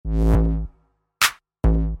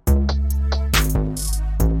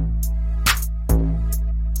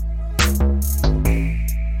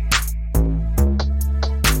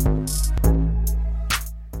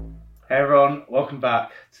welcome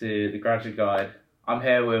back to the Graduate Guide. I'm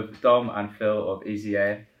here with Dom and Phil of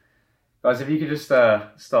EasyA. Guys, if you could just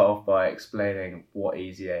start off by explaining what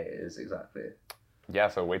EasyA is exactly. Yeah,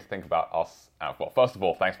 so a way to think about us. Well, first of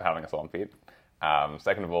all, thanks for having us on, Pete.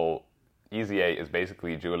 Second of all, EasyA is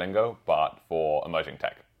basically Duolingo, but for emerging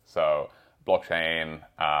tech. So blockchain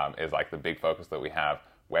is like the big focus that we have,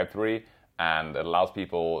 Web3, and it allows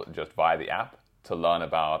people just via the app to learn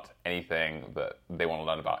about anything that they want to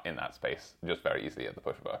learn about in that space, just very easily at the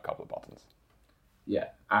push of a couple of buttons. Yeah,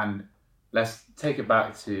 and let's take it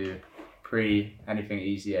back to pre-anything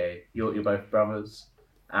EasyA. You're both brothers,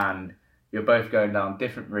 and you're both going down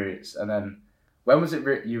different routes. And then, when was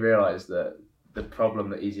it you realised that the problem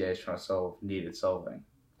that EasyA is trying to solve needed solving?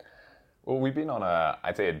 Well, we've been on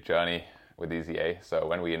I'd say a journey with EasyA. So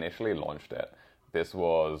when we initially launched it,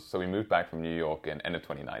 we moved back from New York in end of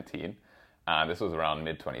 2019. And this was around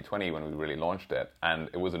mid-2020 when we really launched it. And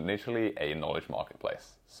it was initially a knowledge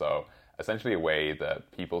marketplace. So essentially a way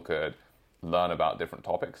that people could learn about different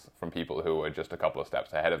topics from people who were just a couple of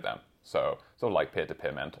steps ahead of them. So sort of like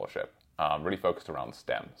peer-to-peer mentorship, really focused around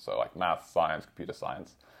STEM. So like math, science, computer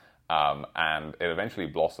science. And it eventually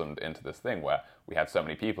blossomed into this thing where we had so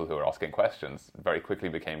many people who were asking questions. It very quickly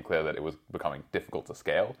became clear that it was becoming difficult to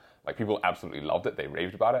scale. Like people absolutely loved it. They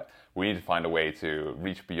raved about it. We needed to find a way to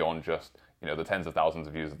reach beyond just the tens of thousands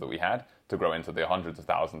of users that we had to grow into the hundreds of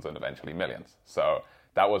thousands and eventually millions. So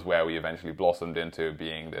that was where we eventually blossomed into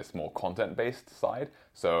being this more content-based side.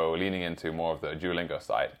 So leaning into more of the Duolingo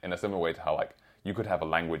side in a similar way to how like you could have a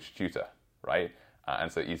language tutor, right?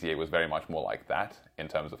 And so EasyA was very much more like that in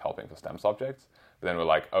terms of helping for STEM subjects. But then we're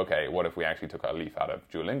like, okay, what if we actually took a leaf out of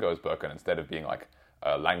Duolingo's book and instead of being like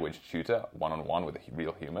a language tutor one-on-one with a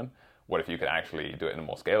real human, what if you could actually do it in a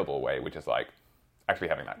more scalable way, which is like actually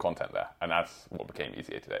having that content there. And that's what became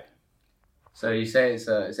EasyA today. So you say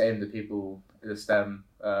it's aimed at people in the STEM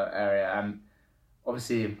area, and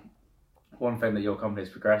obviously one thing that your company's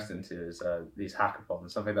progressed into is these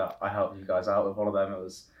hackathons, something that I helped you guys out with one of them. It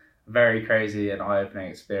was a very crazy and eye-opening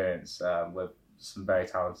experience with some very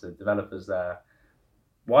talented developers there.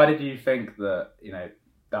 Why did you think that,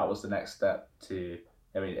 that was the next step to,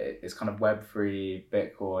 it's kind of Web3,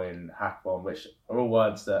 Bitcoin, hackathon, which are all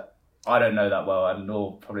words that I don't know that well, and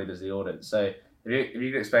nor probably does the audience. So if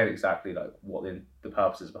you could explain exactly like what the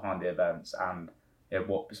purposes behind the events and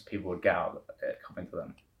what people would get out of it coming to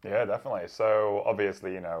them. Yeah, definitely. So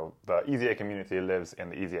obviously, the EasyA community lives in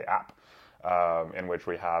the EasyA app, in which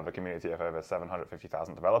we have a community of over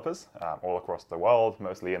 750,000 developers all across the world,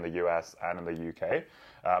 mostly in the US and in the UK.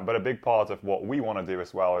 But a big part of what we want to do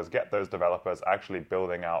as well is get those developers actually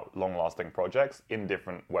building out long-lasting projects in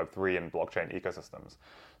different Web3 and blockchain ecosystems.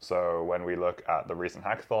 So when we look at the recent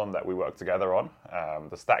hackathon that we worked together on,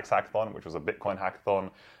 the Stacks hackathon, which was a Bitcoin hackathon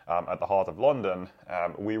at the heart of London,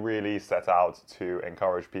 we really set out to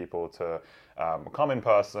encourage people to come in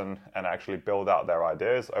person and actually build out their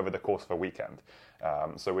ideas over the course of a weekend.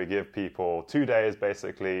 So we give people 2 days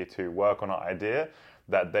basically to work on an idea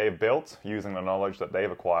that they've built using the knowledge that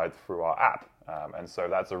they've acquired through our app. And so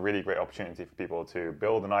that's a really great opportunity for people to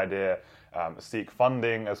build an idea, seek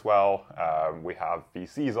funding as well. We have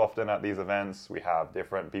VCs often at these events. We have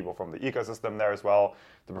different people from the ecosystem there as well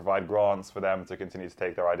to provide grants for them to continue to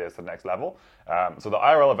take their ideas to the next level. So the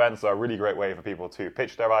IRL events are a really great way for people to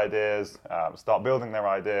pitch their ideas, start building their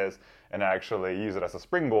ideas, and actually use it as a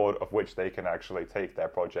springboard of which they can actually take their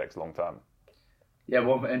projects long term. Yeah,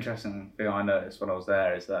 one interesting thing I noticed when I was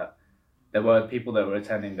there is that there were people that were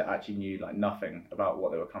attending that actually knew like nothing about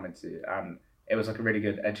what they were coming to, and it was like a really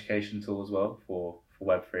good education tool as well for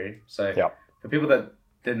Web3. So for people that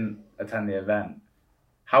didn't attend the event,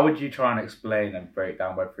 how would you try and explain and break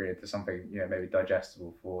down Web3 into something maybe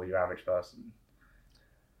digestible for your average person?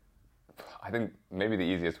 I think maybe the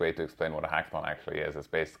easiest way to explain what a hackathon actually is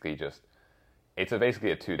basically it's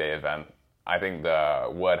basically a 2-day event. I think the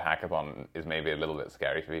word hackathon is maybe a little bit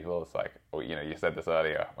scary for people. It's like, you said this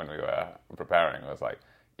earlier when we were preparing. It was like,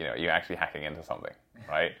 you're actually hacking into something,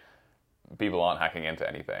 right? People aren't hacking into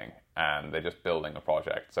anything, and they're just building a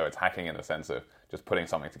project. So it's hacking in the sense of just putting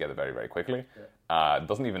something together very, very quickly. Yeah. It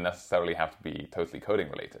doesn't even necessarily have to be totally coding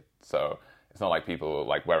related. So it's not like people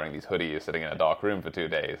like wearing these hoodies, sitting in a dark room for 2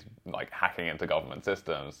 days, like hacking into government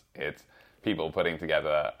systems. It's people putting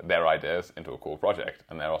together their ideas into a cool project,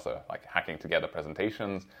 and they're also like hacking together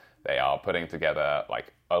presentations. They are putting together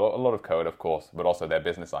like a lot of code, of course, but also their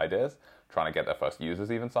business ideas, trying to get their first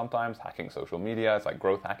users even sometimes, hacking social media. It's like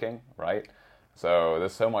growth hacking, right? So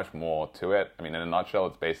there's so much more to it. I mean, in a nutshell,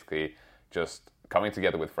 it's basically just coming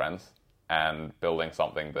together with friends and building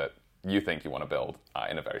something that you think you want to build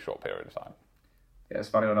in a very short period of time. Yeah, it's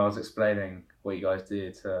funny when I was explaining what you guys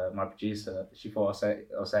do to my producer, she thought I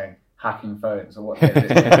was saying hacking phones or what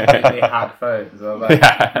they hack phones. I was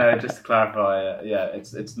like, no, just to clarify,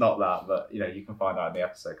 it's not that, but you can find out in the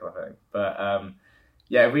episode kind of thing. But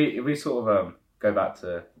if we sort of go back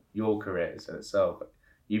to your careers in itself,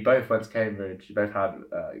 you both went to Cambridge. You both had,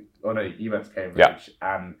 you went to Cambridge,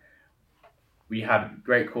 and we had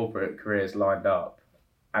great corporate careers lined up,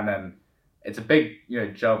 and then it's a big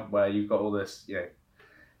jump where you've got all this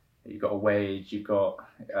you've got a wage, you've got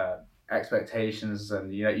expectations,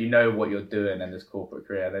 and you know what you're doing in this corporate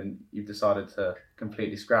career. Then you've decided to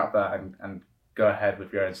completely scrap that and go ahead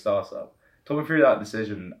with your own startup. Talk me through that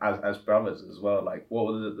decision as brothers as well. Like, what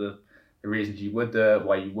were the reasons you would do it,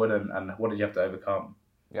 why you wouldn't, and what did you have to overcome?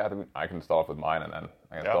 Yeah, I think I can start off with mine, and then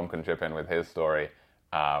I guess Dom can chip in with his story.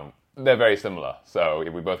 They're very similar. So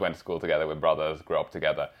we both went to school together, we're brothers, grew up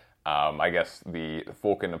together. I guess the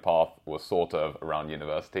fork in the path was sort of around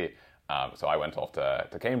university. So I went off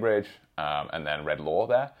to Cambridge and then read law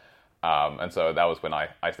there. And so that was when I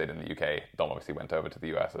stayed in the UK. Dom obviously went over to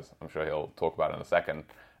the US, as I'm sure he'll talk about in a second.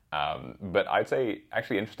 But I'd say,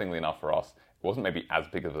 actually, interestingly enough for us, it wasn't maybe as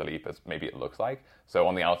big of a leap as maybe it looks like. So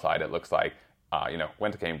on the outside, it looks like,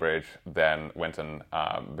 went to Cambridge, then went and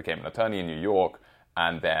became an attorney in New York,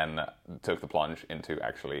 and then took the plunge into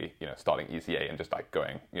actually, starting EasyA and just like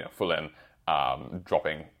going, full in,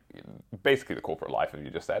 dropping basically the corporate life, as you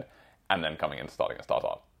just said, and then coming in and starting a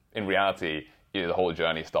startup. In reality, the whole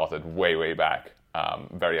journey started way, way back,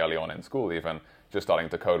 very early on in school even, just starting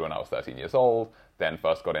to code when I was 13 years old, then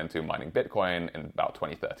first got into mining Bitcoin in about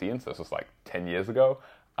 2013, so this was like 10 years ago.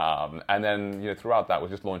 And then, throughout that, was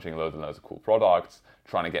just launching loads and loads of cool products,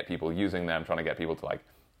 trying to get people using them, trying to get people to like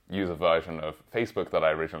use a version of Facebook that I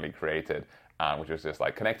originally created, which was just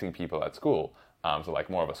like connecting people at school. So like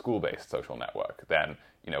more of a school-based social network. Then,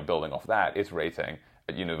 building off that, iterating.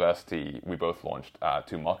 At university, we both launched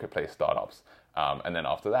 2 marketplace startups. And then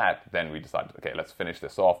after that, then we decided, okay, let's finish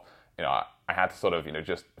this off. I had to sort of,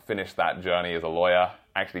 just finish that journey as a lawyer,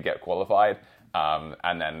 actually get qualified,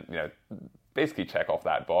 and then, basically check off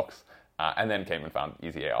that box, and then came and found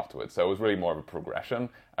EasyA afterwards. So it was really more of a progression.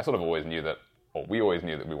 I sort of always knew that, or we always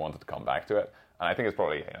knew that we wanted to come back to it. And I think it's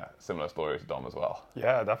probably a similar story to Dom as well.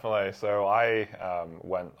 Yeah, definitely. So I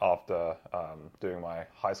went after doing my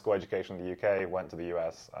high school education in the UK, went to the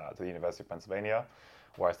US, to the University of Pennsylvania,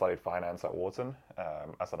 where I studied finance at Wharton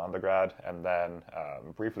as an undergrad, and then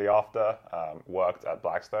briefly after worked at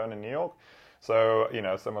Blackstone in New York. So,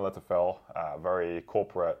 similar to Phil, very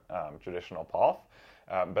corporate, traditional path.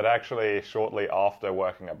 But actually, shortly after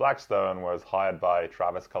working at Blackstone, was hired by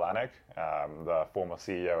Travis Kalanick, the former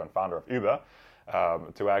CEO and founder of Uber,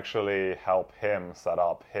 to actually help him set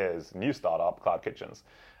up his new startup, Cloud Kitchens.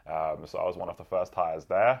 So I was one of the first hires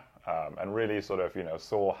there, and really sort of,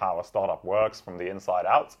 saw how a startup works from the inside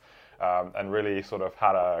out, and really sort of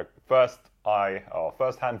had a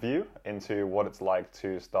first-hand view into what it's like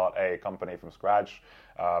to start a company from scratch,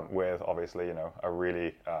 with obviously, a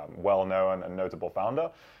really well-known and notable founder.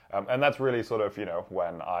 And that's really sort of,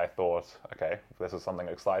 when I thought, okay, this is something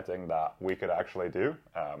exciting that we could actually do,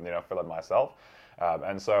 Phil and myself.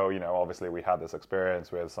 And so, obviously we had this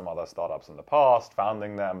experience with some other startups in the past,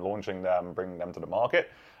 founding them, launching them, bringing them to the market.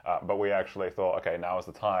 But we actually thought, okay, now is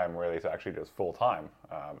the time really to actually do this full time.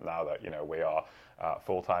 Now that, we are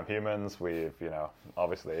full-time humans, we've,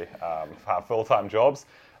 obviously have full-time jobs.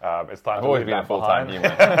 It's time to leave that behind.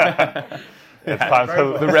 It's time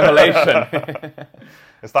to the revelation.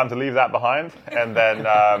 It's time to leave that behind, and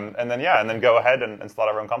then go ahead and start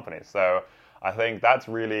our own company. So I think that's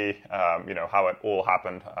really how it all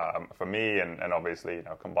happened for me, and obviously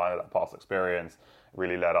combined with that past experience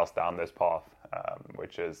really led us down this path,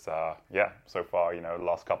 which is so far the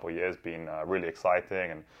last couple of years been really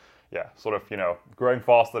exciting, and sort of growing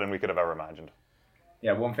faster than we could have ever imagined.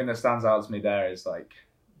 Yeah, one thing that stands out to me there is like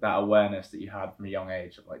that awareness that you had from a young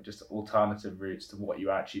age of like just alternative routes to what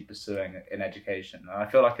you're actually pursuing in education. And I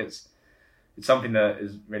feel like it's something that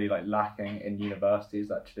is really like lacking in universities,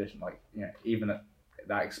 that tradition, like, even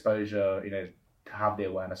that exposure, to have the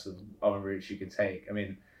awareness of other routes you can take. I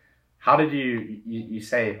mean, how did you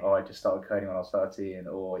say, oh, I just started coding when I was 13,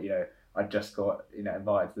 or, I just got,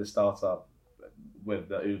 invited to the startup with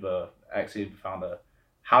the ex-Uber founder.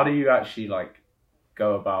 How do you actually like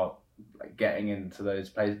go about like getting into those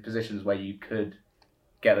positions where you could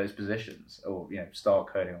get those positions, or start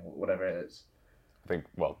coding, or whatever it is? I think,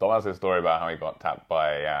 well, Dom has his story about how he got tapped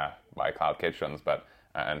by Cloud Kitchens,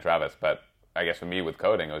 and Travis. But I guess for me with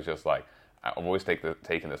coding, it was just like I've always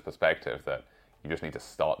taken this perspective that you just need to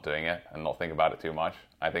start doing it and not think about it too much.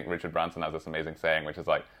 I think Richard Branson has this amazing saying, which is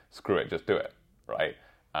like, "Screw it, just do it," right?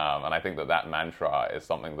 And I think that mantra is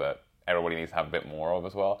something that everybody needs to have a bit more of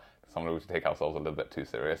as well. Sometimes we take ourselves a little bit too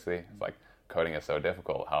seriously. It's like, coding is so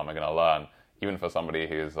difficult. How am I going to learn? Even for somebody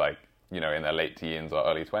who's like, in their late teens or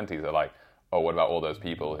early 20s, they're like, oh, what about all those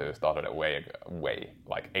people who started it way,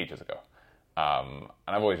 like ages ago? And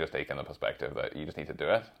I've always just taken the perspective that you just need to do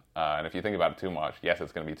it. And if you think about it too much, yes,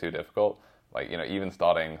 it's going to be too difficult. Like, even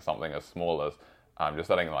starting something as small as just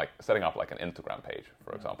setting up like an Instagram page,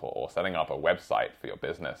 for example, or setting up a website for your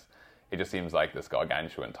business, it just seems like this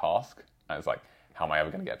gargantuan task. And it's like, how am I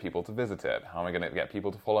ever going to get people to visit it? How am I going to get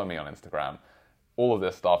people to follow me on Instagram? All of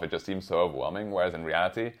this stuff, it just seems so overwhelming. Whereas in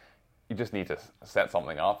reality, you just need to set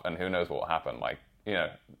something up, and who knows what will happen. Like,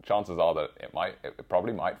 chances are that it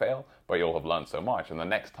probably might fail, but you'll have learned so much. And the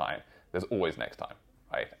next time, there's always next time,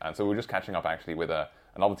 right? And so we're just catching up actually with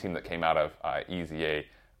another team that came out of EasyA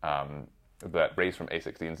that raised from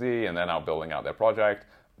A16Z, and they're now building out their project.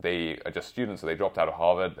 They are just students, so they dropped out of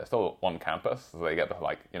Harvard. They're still on campus, so they get the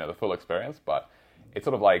full experience. But it's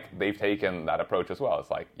sort of like they've taken that approach as well.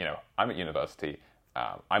 It's like, I'm at university.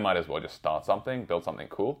 I might as well just start something, build something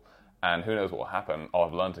cool, and who knows what will happen.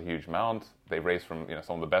 I've learned a huge amount. They've raised from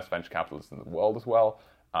some of the best venture capitalists in the world as well.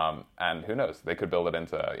 And who knows? They could build it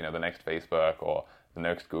into the next Facebook or the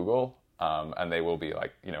next Google, and they will be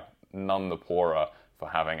like none the poorer for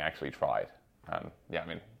having actually tried. And yeah, I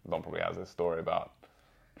mean, Don probably has this story about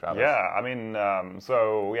Travis. Yeah, I mean, not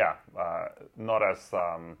as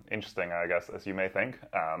interesting, I guess, as you may think.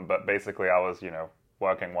 But basically, I was,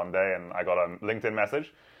 working one day, and I got a LinkedIn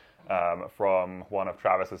message from one of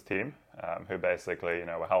Travis's team, who basically,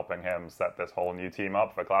 were helping him set this whole new team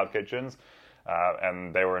up for Cloud Kitchens.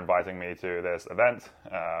 And they were inviting me to this event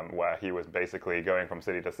where he was basically going from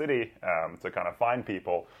city to city to kind of find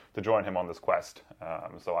people to join him on this quest.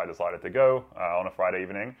 So I decided to go on a Friday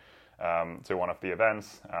evening to one of the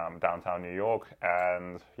events downtown New York,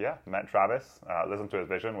 and met Travis, listened to his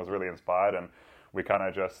vision, was really inspired, and we kind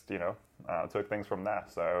of just took things from there.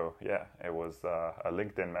 So it was a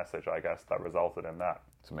LinkedIn message, I guess, that resulted in that.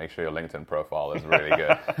 So make sure your LinkedIn profile is really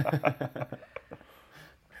good.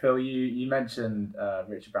 Phil, you mentioned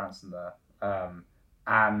Richard Branson there,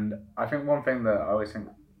 and I think one thing that I always think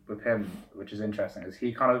with him, which is interesting, is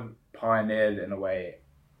he kind of pioneered in a way,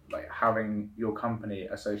 like having your company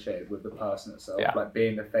associated with the person itself, like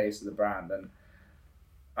being the face of the brand. And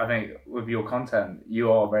I think with your content,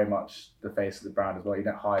 you are very much the face of the brand as well. You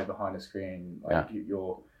don't hide behind a screen, like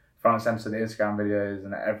you're front and center of the Instagram videos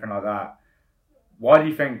and everything like that. Why do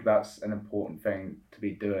you think that's an important thing to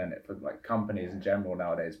be doing it for like companies in general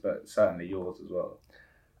nowadays, but certainly yours as well?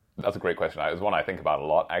 That's a great question. It's one I think about a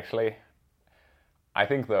lot, actually. I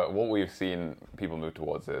think that what we've seen people move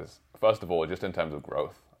towards is, first of all, just in terms of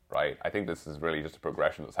growth, right? I think this is really just a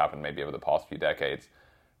progression that's happened maybe over the past few decades.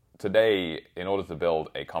 Today, in order to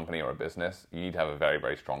build a company or a business, you need to have a very,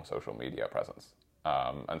 very strong social media presence.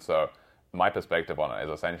 And so my perspective on it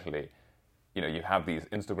is essentially, you have these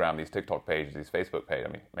Instagram, these TikTok pages, these Facebook pages.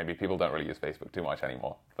 I mean, maybe people don't really use Facebook too much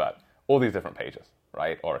anymore, but all these different pages,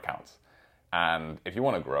 right, or accounts. And if you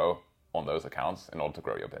want to grow on those accounts in order to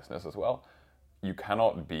grow your business as well, you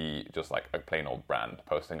cannot be just like a plain old brand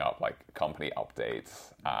posting up like company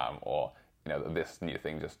updates or, this new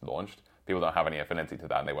thing just launched. People don't have any affinity to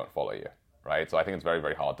that and they won't follow you, right? So I think it's very,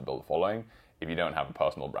 very hard to build a following if you don't have a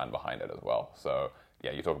personal brand behind it as well. So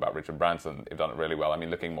you talk about Richard Branson, they've done it really well. I mean,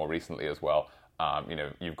 looking more recently as well,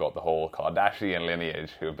 you've got the whole Kardashian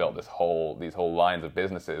lineage who have built these whole lines of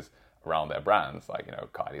businesses around their brands, like,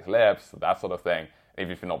 Kylie's Lips, that sort of thing.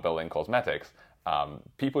 Even if you're not building cosmetics,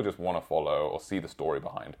 people just want to follow or see the story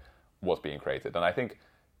behind what's being created. And I think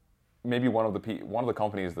maybe one of the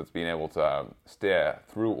companies that's been able to steer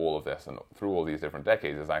through all of this and through all these different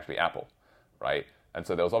decades is actually Apple, right? And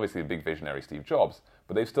so there was obviously a big visionary, Steve Jobs,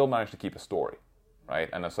 but they've still managed to keep a story, right?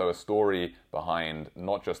 And so a story behind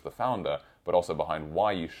not just the founder, but also behind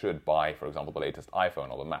why you should buy, for example, the latest iPhone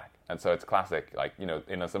or the Mac. And so it's classic, like,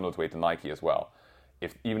 in a similar way to Nike as well.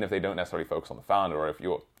 Even if they don't necessarily focus on the founder, or if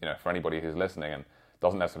you're, for anybody who's listening and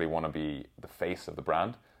doesn't necessarily want to be the face of the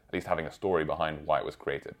brand, at least having a story behind why it was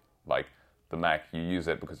created. Like the Mac, you use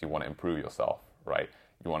it because you want to improve yourself, right?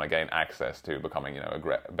 You want to gain access to becoming, a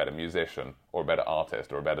better musician or a better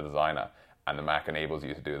artist or a better designer, and the Mac enables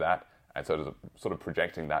you to do that. And so sort of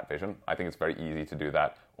projecting that vision, I think it's very easy to do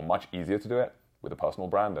that, or much easier to do it with a personal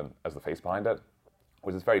brand and as the face behind it,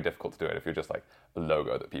 which is very difficult to do it if you're just like a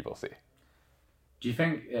logo that people see. Do you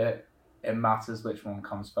think it matters which one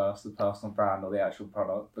comes first, the personal brand or the actual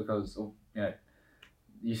product? Because,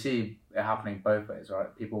 you see it happening both ways,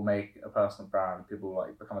 right? People make a personal brand, people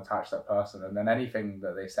like become attached to that person, and then anything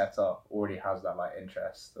that they set up already has that like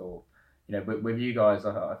interest or, with you guys,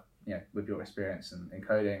 with your experience in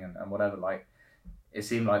coding and whatever, like it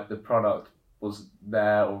seemed like the product was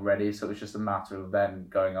there already, so it was just a matter of then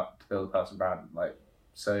going up to build a personal brand. Like,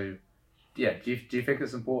 so yeah, do you think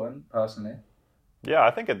it's important personally? Yeah,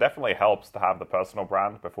 I think it definitely helps to have the personal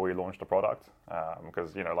brand before you launch the product,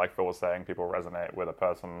 because like Phil was saying, people resonate with a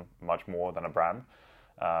person much more than a brand.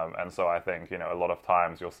 And so I think, a lot of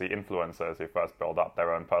times you'll see influencers who first build up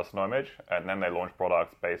their own personal image and then they launch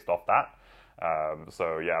products based off that.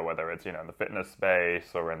 So yeah, whether it's, in the fitness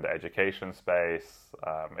space or in the education space,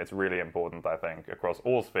 it's really important, I think, across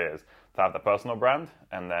all spheres to have the personal brand.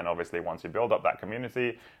 And then obviously once you build up that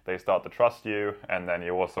community, they start to trust you. And then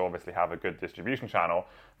you also obviously have a good distribution channel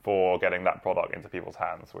for getting that product into people's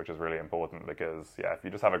hands, which is really important because, yeah, if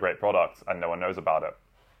you just have a great product and no one knows about it,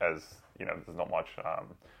 there's not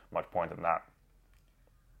much point in that.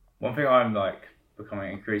 One thing I'm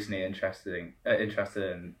becoming increasingly interested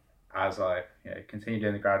in as I continue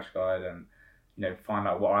doing the graduate guide and find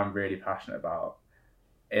out what I'm really passionate about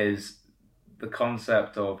is the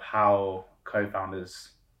concept of how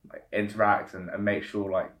co-founders interact and make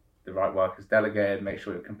sure the right work is delegated, make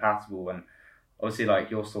sure you're compatible. And obviously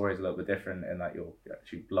your story is a little bit different in that you're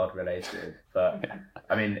actually blood related, but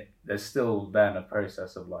I mean there's still then a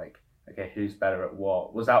process of okay, who's better at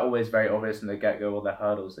what? Was that always very obvious from the get-go, all the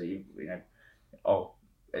hurdles that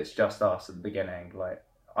it's just us at the beginning,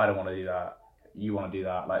 I don't want to do that, you want to do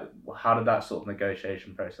that? How did that sort of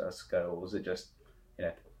negotiation process go? Or was it just,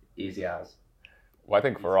 easy as? Well, I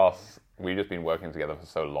think for us, we've just been working together for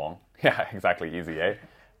so long. Yeah, exactly, EasyA.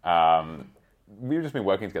 We've just been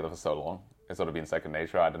working together for so long. It's sort of been second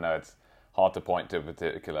nature. I don't know, it's hard to point to a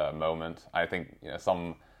particular moment. I think,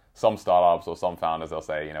 some startups or some founders, they'll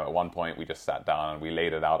say, at one point we just sat down and we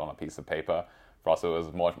laid it out on a piece of paper. For us, it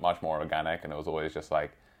was much more organic, and it was always just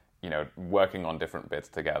working on different bits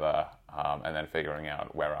together, and then figuring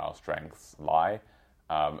out where our strengths lie.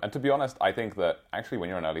 And to be honest, I think that actually when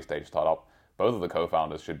you're an early stage startup, both of the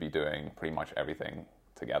co-founders should be doing pretty much everything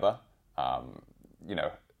together.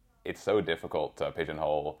 It's so difficult to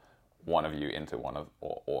pigeonhole one of you into one of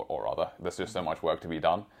or other. There's just so much work to be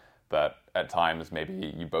done that at times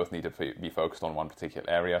maybe you both need to be focused on one particular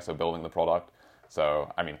area, so building the product.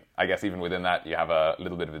 So, I mean, I guess even within that, you have a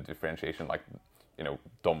little bit of a differentiation,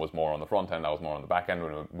 Dom was more on the front end, I was more on the back end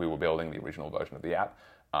when we were building the original version of the app.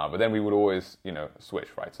 But then we would always, switch,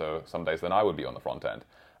 right? So some days then I would be on the front end.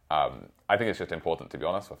 I think it's just important, to be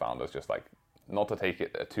honest, for founders, just not to take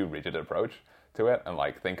it a too rigid approach to it and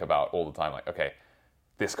think about all the time, okay,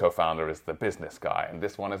 this co-founder is the business guy and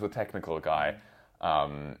this one is the technical guy.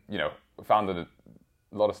 Founded a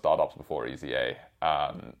lot of startups before EasyA,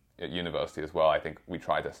 at university as well. I think we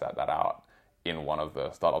tried to set that out in one of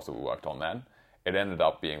the startups that we worked on then. It ended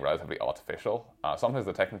up being relatively artificial. Sometimes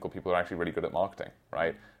the technical people are actually really good at marketing,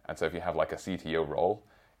 right? And so if you have a CTO role,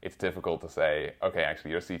 it's difficult to say, okay,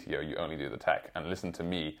 actually you're a CTO, you only do the tech, and listen to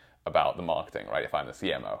me about the marketing, right? If I'm the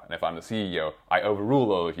CMO, and if I'm the CEO, I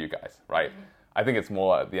overrule all of you guys, right? Mm-hmm. I think it's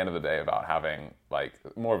more at the end of the day about having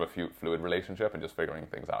more of a fluid relationship and just figuring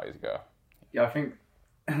things out as you go. Yeah, I think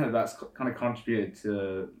that's kind of contributed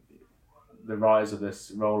to the rise of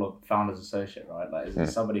this role of founder's associate, right? Is it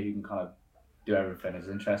somebody who can kind of do everything, is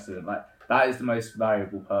interested in that is the most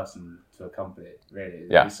valuable person to a company, really.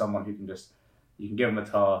 Yeah. Is someone who can you can give them a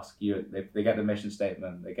task, they get the mission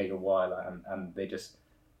statement, they get your why, and they just,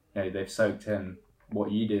 they've soaked in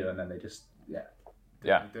what you do, and then they just,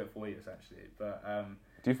 do it for you, essentially. But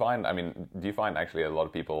do you find actually a lot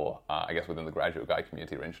of people, I guess within the graduate guide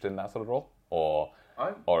community, are interested in that sort of role, or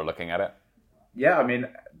looking at it? Yeah, I mean,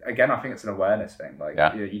 again, I think it's an awareness thing.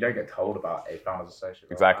 You don't get told about a founder's associate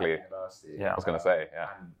role exactly. at university. Yeah, I was going to say, yeah.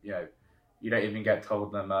 And you don't even get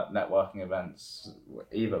told them at networking events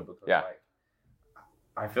either, because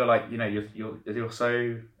I feel you're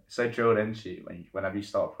so drilled into you whenever you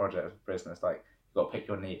start a project or business, you've got to pick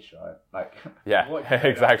your niche, right? What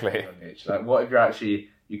exactly. Your niche? What if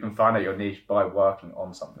you can find out your niche by working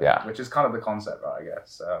on something, which is kind of the concept, right? I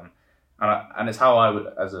guess, and it's how I would,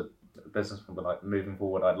 as a business people, moving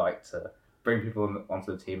forward, I'd like to bring people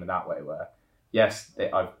onto the team in that way, where yes,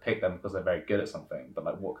 I've picked them because they're very good at something,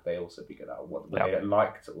 but what could they also be good at? What would they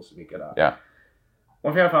like to also be good at? Yeah.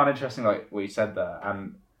 One thing I found interesting, what you said there,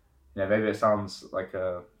 and maybe it sounds like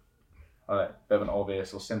a bit of an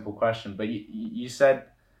obvious or simple question, but you said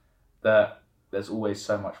that there's always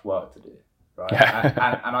so much work to do, right?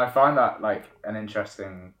 and I find that an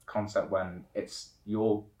interesting concept when it's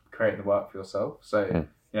you're creating the work for yourself. So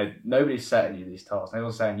nobody's setting you these tasks. No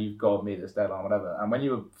one's saying you've got to meet this deadline, whatever. And when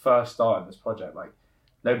you were first starting this project,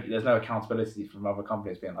 there's no accountability from other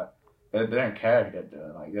companies being they don't care if you don't do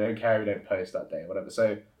it. Like, they don't care if you don't post that day or whatever.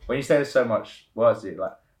 So when you say there's so much work to do,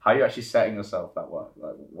 like, how are you actually setting yourself that work?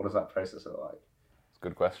 Like, what does that process look like? It's a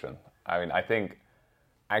good question. I mean, I think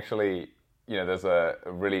actually, there's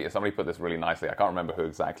somebody put this really nicely. I can't remember who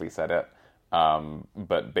exactly said it,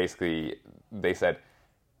 but basically they said,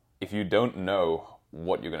 if you don't know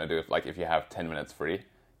what you're going to do, if you have 10 minutes free,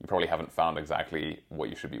 you probably haven't found exactly what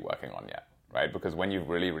you should be working on yet, right? Because when you've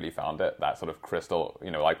really, really found it, that sort of crystal,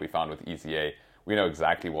 like we found with EasyA, we know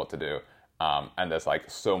exactly what to do, and there's like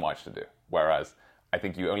so much to do. Whereas I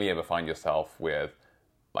think you only ever find yourself with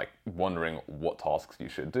like wondering what tasks you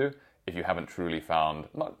should do if you haven't truly found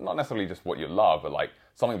not necessarily just what you love, but like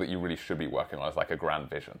something that you really should be working on as like a grand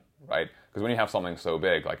vision, right? Because when you have something so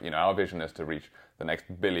big, like, our vision is to reach the next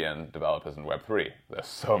billion developers in Web3. There's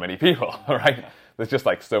so many people, right? There's just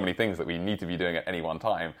like so many things that we need to be doing at any one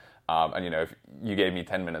time. And if you gave me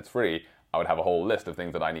 10 minutes free, I would have a whole list of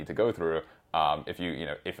things that I need to go through.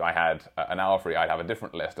 If I had an hour free, I'd have a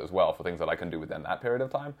different list as well for things that I can do within that period of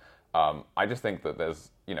time. I just think that there's,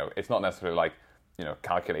 it's not necessarily like,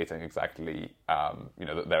 calculating exactly,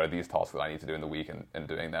 that there are these tasks that I need to do in the week and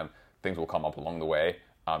doing them. Things will come up along the way.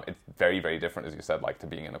 It's very, very different, as you said, like to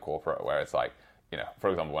being in a corporate where it's like, for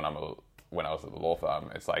example, when I was at the law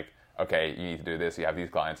firm, it's like, okay, you need to do this, you have these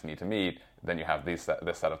clients you need to meet, then you have this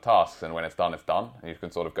set of tasks, and when it's done, and you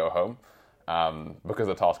can sort of go home. Because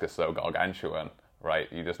the task is so gargantuan,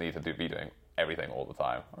 right? You just need to be doing everything all the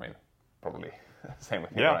time. I mean, probably same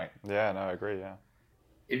with you, right? Yeah, no, I agree, yeah.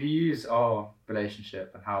 If you use our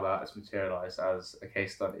relationship and how that has materialized as a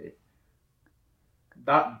case study,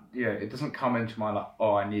 that, it doesn't come into my like,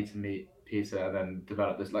 oh, I need to meet Peter and then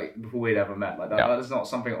develop this, like, before we'd ever met. Like, that is not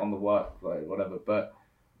something on the workload, whatever. But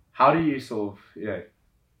how do you sort of,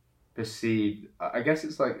 perceive, I guess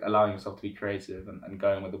it's like allowing yourself to be creative and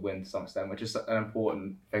going with the wind to some extent, which is an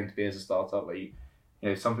important thing to be as a startup,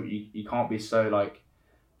 where something you can't be so like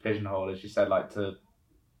pigeonholed, as you said, like to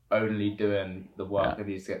only doing the work that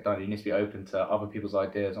needs to get done. You need to be open to other people's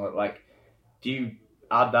ideas. Like, do you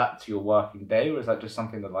add that to your working day, or is that just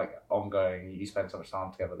something that like ongoing, you spend so much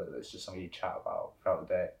time together that it's just something you chat about throughout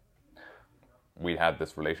the day? We had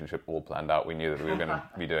this relationship all planned out. We knew that we were going to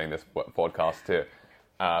be doing this podcast too.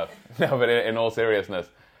 No, but in all seriousness,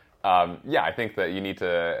 I think that you need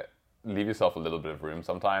to leave yourself a little bit of room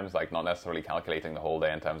sometimes, like not necessarily calculating the whole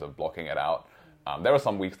day in terms of blocking it out. There are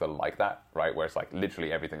some weeks that are like that, right, where it's like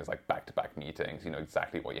literally everything is like back-to-back meetings, you know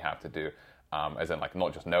exactly what you have to do, as in like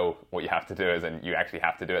not just know what you have to do, as in you actually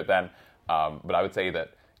have to do it then. But I would say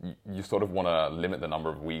that you sort of want to limit the number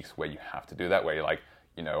of weeks where you have to do that, where you're like,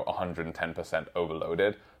 110%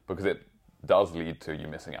 overloaded, because it does lead to you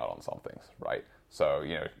missing out on some things, right? So,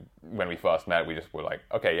 when we first met, we just were like,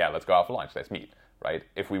 okay, yeah, let's go out for lunch, let's meet, right?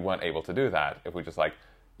 If we weren't able to do that, if we just like,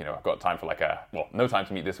 I've got time for no time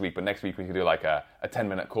to meet this week, but next week we could do like a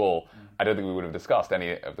 10-minute call. I don't think we would have discussed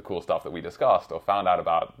any of the cool stuff that we discussed or found out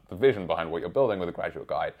about the vision behind what you're building with a graduate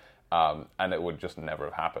guide, and it would just never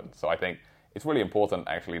have happened. So I think it's really important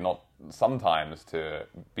actually not sometimes to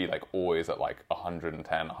be like always at like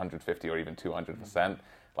 110, 150 or even 200%.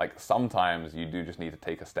 Like sometimes you do just need to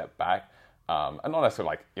take a step back. And not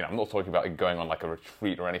necessarily like, I'm not talking about going on like a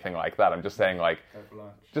retreat or anything like that. I'm just saying like,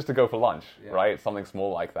 just to go for lunch, right? Something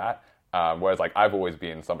small like that. Whereas like I've always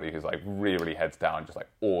been somebody who's like really, really heads down, just like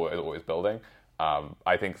always building.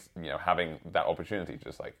 I think, having that opportunity to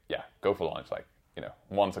just like, go for lunch, like,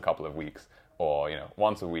 once a couple of weeks or,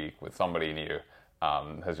 once a week with somebody new,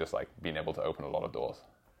 has just like been able to open a lot of doors.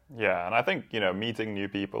 Yeah, and I think, meeting new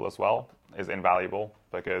people as well is invaluable,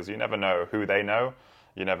 because you never know who they know.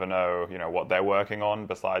 You never know, what they're working on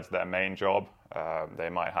besides their main job. They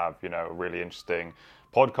might have, a really interesting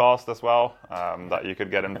podcast as well that you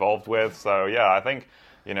could get involved with. So yeah, I think,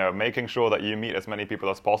 making sure that you meet as many people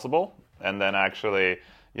as possible and then actually,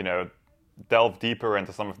 delve deeper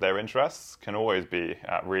into some of their interests can always be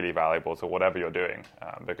really valuable to whatever you're doing.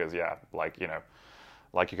 Because like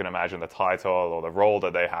you can imagine, the title or the role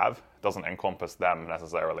that they have doesn't encompass them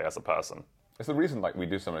necessarily as a person. It's the reason like we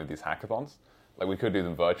do some of these hackathons. Like we could do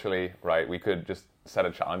them virtually, right? We could just set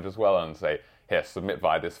a challenge as well and say, here, submit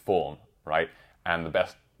via this form, right? And the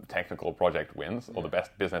best technical project wins, or the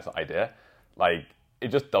best business idea. Like it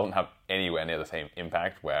just doesn't have anywhere near the same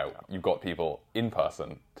impact where you've got people in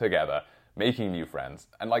person together, making new friends.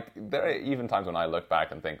 And like there are even times when I look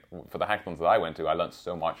back and think, for the hackathons that I went to, I learned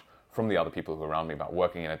so much from the other people who were around me about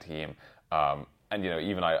working in a team. And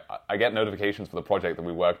even I get notifications for the project that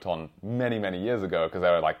we worked on many, many years ago, because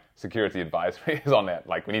there are like security advisories on it,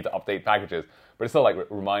 like we need to update packages, but it still like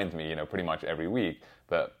reminds me, pretty much every week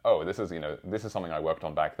that, oh, this is something I worked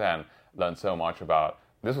on back then, learned so much about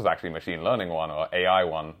this was actually machine learning one or AI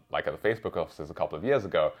one, like at the Facebook offices a couple of years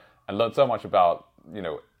ago, and learned so much about,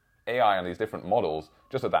 AI and these different models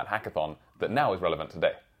just at that hackathon that now is relevant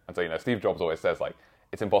today. And so, Steve Jobs always says, like,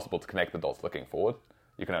 it's impossible to connect the dots looking forward.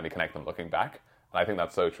 You can only connect them looking back. And I think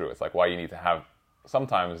that's so true. It's like why you need to have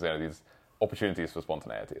sometimes, these opportunities for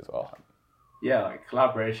spontaneity as well. Yeah, like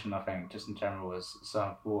collaboration, I think, just in general is so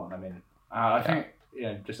important. I mean, I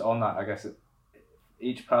think, just on that, I guess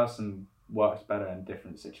each person works better in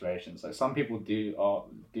different situations. Like some people do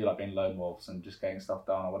like being lone wolves and just getting stuff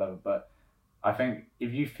done or whatever. But I think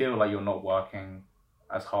if you feel like you're not working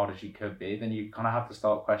as hard as you could be, then you kind of have to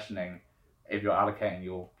start questioning if you're allocating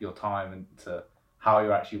your time into how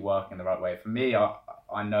you're actually working the right way. For me,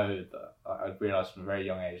 I know that I realized from a very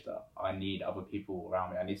young age that I need other people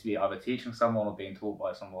around me. I need to be either teaching someone or being taught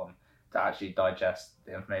by someone to actually digest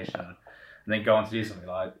the information and then go on to do something.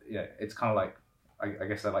 Like, it's kind of like, I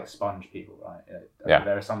guess they're like sponge people, right?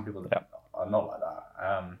 There are some people that are not like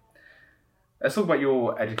that. Let's talk about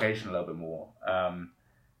your education a little bit more.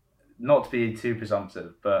 Not to be too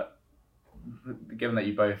presumptive, but given that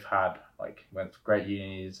you both went to great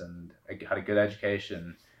unis and had a good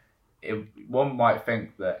education, one might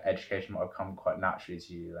think that education might have come quite naturally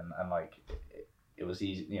to you, and like it was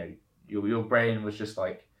easy. Your brain was just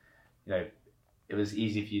like, it was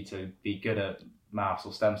easy for you to be good at maths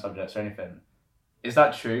or STEM subjects or anything. Is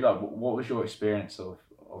that true? Like, what was your experience of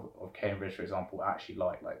Cambridge, for example, actually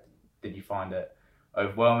like? Like, did you find it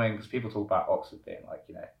overwhelming? Because people talk about Oxford being like,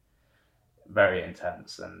 very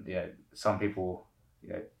intense, and some people,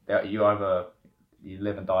 you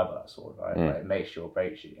live and die by that sword, right? Like, it makes you or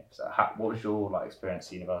breaks you. So, what was your experience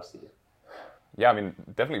at university? Yeah, I mean,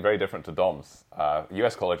 definitely very different to Dom's.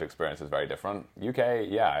 US college experience is very different. UK,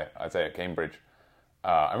 yeah, I'd say at Cambridge.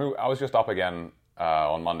 I was just up again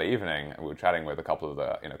on Monday evening, and we were chatting with a couple of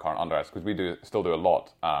the current undergrads, because we still do a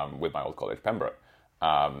lot with my old college, Pembroke.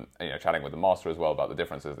 Chatting with the master as well about the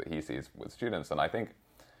differences that he sees with students. And I think,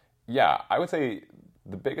 yeah, I would say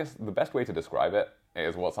the best way to describe it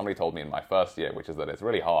is what somebody told me in my first year, which is that it's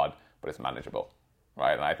really hard, but it's manageable,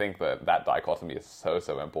 right? And I think that dichotomy is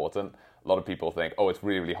so important. A lot of people think, oh, it's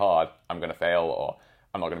really, really hard, I'm going to fail, or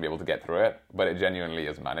I'm not going to be able to get through it, but it genuinely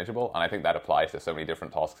is manageable. And I think that applies to so many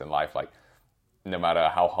different tasks in life. Like, no matter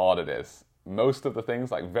how hard it is, most of the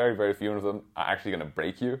things, like very, very few of them are actually going to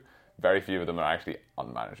break you. Very few of them are actually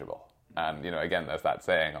unmanageable. And, again, there's that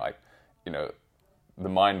saying, like, the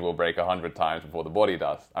mind will break 100 times before the body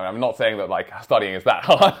does. I mean, I'm not saying that, like, studying is that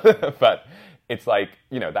hard, but it's like,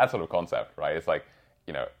 that sort of concept, right? It's like,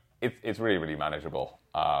 it's really, really manageable.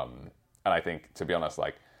 And I think, to be honest,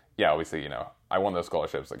 like, yeah, obviously, I won those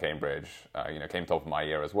scholarships at Cambridge, came top of my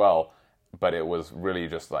year as well. But it was really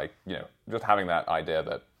just like, just having that idea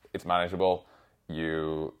that it's manageable,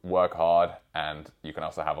 you work hard, and you can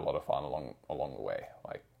also have a lot of fun along the way.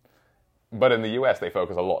 Like, but in the US, they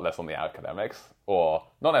focus a lot less on the academics, or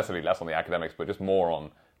not necessarily less on the academics, but just more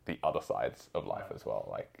on the other sides of life as well.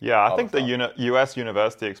 Like, yeah, I think the US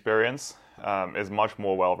university experience is much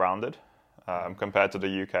more well-rounded compared to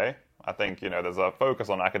the UK. I think, there's a focus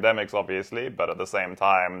on academics, obviously, but at the same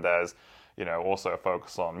time, there's, also a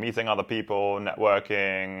focus on meeting other people,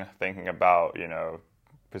 networking, thinking about,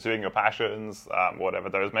 pursuing your passions, whatever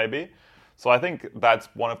those may be. So I think that's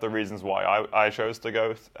one of the reasons why I chose to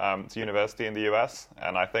go to university in the US.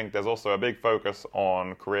 And I think there's also a big focus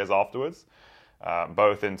on careers afterwards,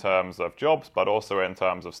 both in terms of jobs, but also in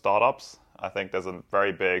terms of startups. I think there's a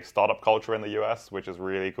very big startup culture in the US, which is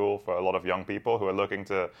really cool for a lot of young people who are looking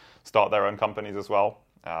to start their own companies as well.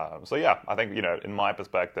 So yeah, I think, in my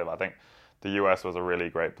perspective, I think the US was a really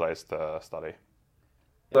great place to study.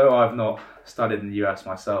 Though I've not studied in the US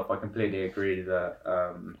myself, I completely agree that,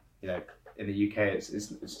 in the UK, it's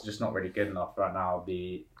just not really good enough right now.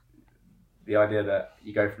 The idea that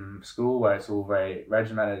you go from school where it's all very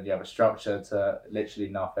regimented, you have a structure, to literally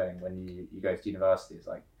nothing when you go to university. It's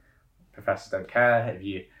like, professors don't care if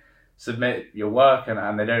you submit your work,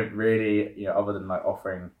 and they don't really, other than like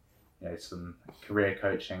offering, some career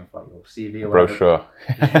coaching for like your CV or whatever.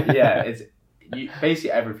 Brochure. Yeah,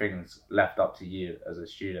 basically everything's left up to you as a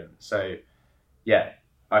student. So, yeah,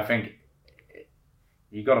 I think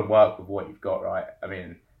you got to work with what you've got, right? I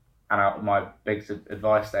mean, and my big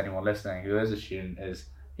advice to anyone listening who is a student is,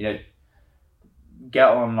 get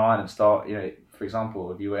online and start. For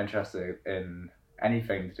example, if you were interested in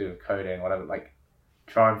anything to do with coding, whatever, like,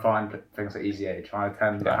 try and find things like EasyA, try and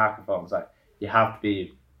attend the hackathons. Like, you have to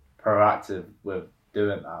be proactive with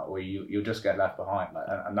doing that, or you'll just get left behind. Like,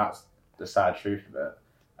 and that's the sad truth of it.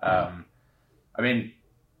 I mean,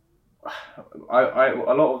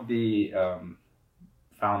 a lot of the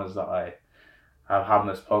founders that I have had on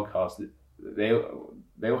this podcast, they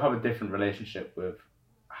all have a different relationship with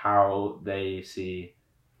how they see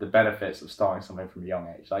the benefits of starting something from a young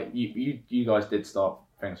age. Like you guys did start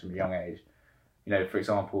things from a young age. You know, for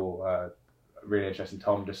example, really interesting,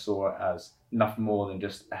 Tom just saw it as nothing more than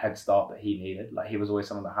just a head start that he needed. Like he was always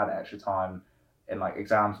someone that had extra time in like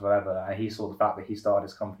exams, whatever, and he saw the fact that he started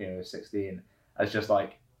his company when he was 16 as just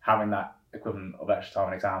like having that equivalent of extra time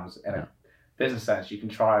in exams. In a business sense, you can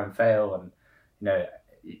try and fail, and you know,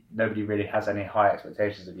 nobody really has any high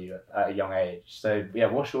expectations of you at a young age. So yeah,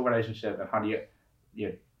 what's your relationship, and how do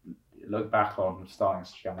you look back on starting at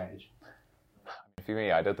such a young age? For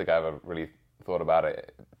me, I don't think I ever really thought about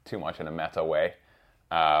it too much in a meta way.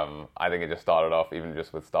 I think it just started off even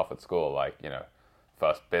just with stuff at school, like, you know,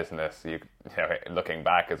 first business, you know, looking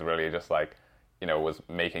back is really just like, you know, was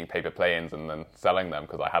making paper planes and then selling them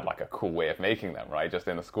because I had like a cool way of making them, right? Just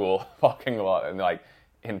in the school parking lot and like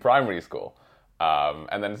in primary school.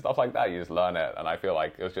 And then stuff like that, you just learn it. And I feel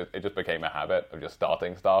like it just became a habit of just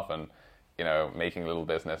starting stuff and, you know, making little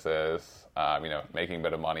businesses, you know, making a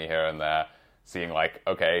bit of money here and there, seeing like,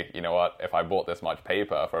 okay, you know what, if I bought this much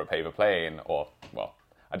paper for a paper plane, or, well,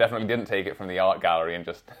 I definitely didn't take it from the art gallery and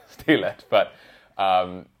just steal it, but,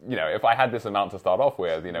 you know, if I had this amount to start off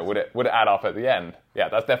with, you know, would it add up at the end? Yeah,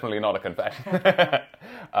 that's definitely not a confession.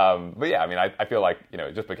 But yeah, I mean, I feel like, you know,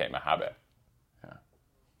 it just became a habit.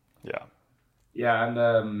 Yeah,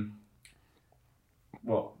 and,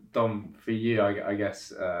 well, Dom, for you, I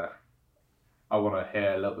guess, I want to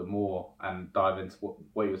hear a little bit more and dive into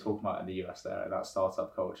what you were talking about in the US there, that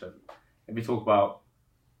startup culture. If we talk about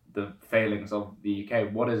the failings of the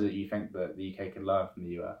UK, what is it you think that the UK can learn from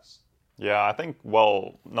the US? Yeah, I think,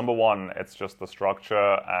 well, number one, it's just the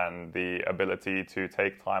structure and the ability to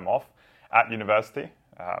take time off at university.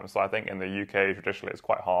 So I think in the UK, traditionally, it's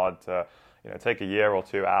quite hard to, you know, take a year or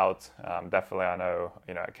two out. Definitely, I know,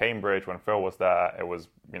 you know, at Cambridge, when Phil was there, it was,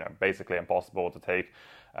 you know, basically impossible to take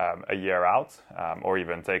a year out or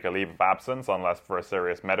even take a leave of absence unless for a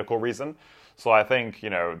serious medical reason. So I think,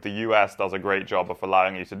 you know, the US does a great job of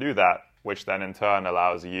allowing you to do that, which then in turn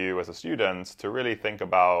allows you as a student to really think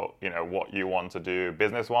about, you know, what you want to do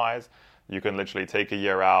business-wise. You can literally take a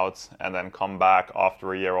year out and then come back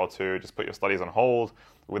after a year or two, just put your studies on hold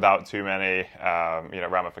without too many, you know,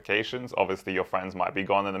 ramifications. Obviously, your friends might be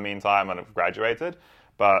gone in the meantime and have graduated.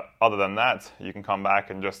 But other than that, you can come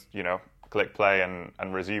back and just, you know, click play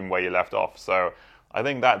and resume where you left off. So I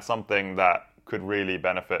think that's something that could really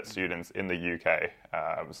benefit students in the UK.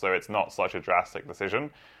 So it's not such a drastic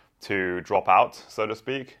decision to drop out, so to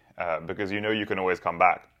speak, because you know you can always come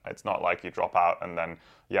back. It's not like you drop out and then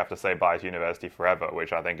you have to say bye to university forever,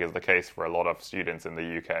 which I think is the case for a lot of students in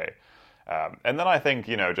the UK. And then I think,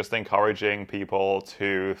 you know, just encouraging people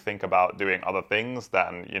to think about doing other things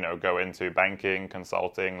than, you know, go into banking,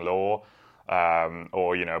 consulting, law,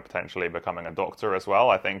 or, you know, potentially becoming a doctor as well.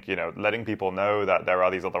 I think, you know, letting people know that there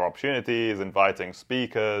are these other opportunities, inviting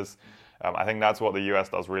speakers. I think that's what the US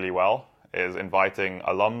does really well, is inviting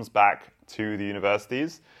alums back to the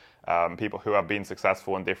universities, people who have been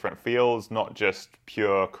successful in different fields, not just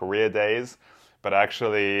pure career days, but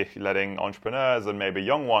actually letting entrepreneurs and maybe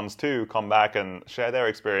young ones too come back and share their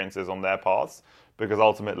experiences on their paths, because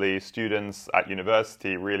ultimately students at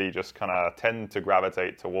university really just kind of tend to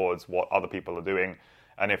gravitate towards what other people are doing.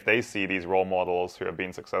 And if they see these role models who have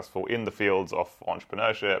been successful in the fields of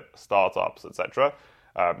entrepreneurship, startups, etc.,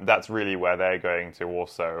 that's really where they're going to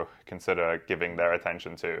also consider giving their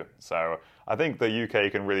attention to. So I think the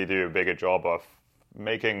UK can really do a bigger job of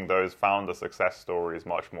making those founder success stories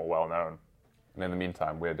much more well known. And in the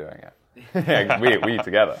meantime, we're doing it. we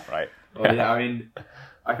together, right? Well, yeah, I mean,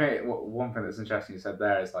 I think one thing that's interesting you said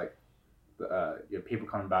there is like, you know, people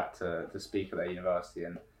coming back to speak at their university,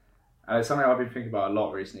 and it's something I've been thinking about a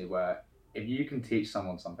lot recently. Where if you can teach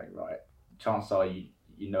someone something, right, chances are you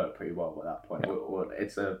know it pretty well at that point. Yeah. Or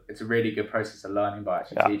it's a really good process of learning by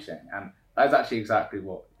actually teaching, and that's actually exactly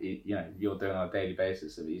what you know you're doing on a daily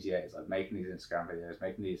basis of EasyA. It's like making these Instagram videos,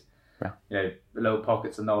 making these you know little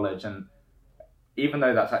pockets of knowledge, and even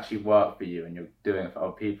though that's actually work for you and you're doing it for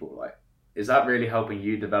other people, like, is that really helping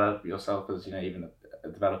you develop yourself as, you know, even a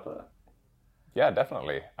developer? Yeah,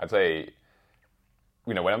 definitely. I'd say,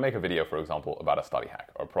 you know, when I make a video, for example, about a study hack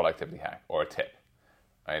or a productivity hack or a tip,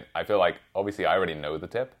 right? I feel like obviously I already know the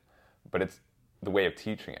tip, but it's the way of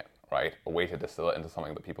teaching it, right? A way to distill it into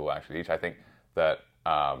something that people will actually teach. I think that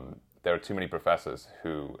there are too many professors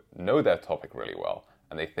who know their topic really well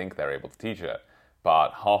and they think they're able to teach it,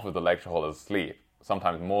 but half of the lecture hall is asleep,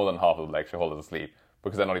 sometimes more than half of the lecture hall is asleep,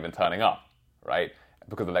 because they're not even turning up, right?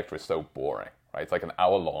 Because the lecture is so boring, right? It's like an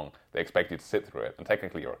hour long. They expect you to sit through it, and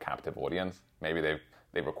technically you're a captive audience. Maybe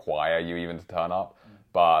they require you even to turn up,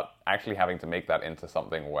 but actually having to make that into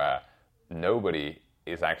something where nobody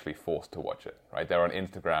is actually forced to watch it, right? They're on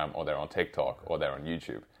Instagram or they're on TikTok or they're on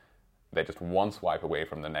YouTube. They're just one swipe away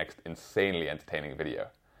from the next insanely entertaining video.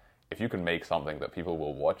 If you can make something that people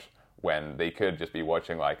will watch when they could just be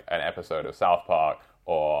watching like an episode of South Park,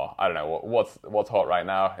 or I don't know, what's hot right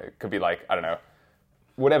now? It could be like, I don't know,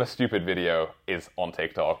 whatever stupid video is on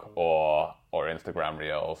TikTok or Instagram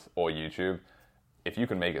Reels or YouTube. If you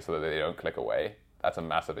can make it so that they don't click away, that's a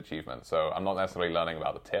massive achievement. So I'm not necessarily learning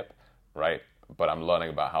about the tip, right? But I'm learning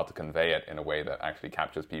about how to convey it in a way that actually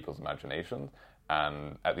captures people's imagination,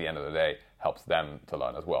 and at the end of the day helps them to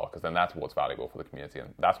learn as well, because then that's what's valuable for the community,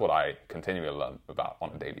 and that's what I continually learn about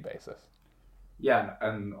on a daily basis. Yeah,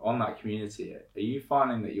 and on that community, are you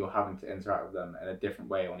finding that you're having to interact with them in a different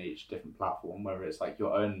way on each different platform, whether it's like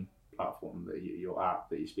your own platform, your app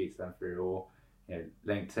that you speak to them through, or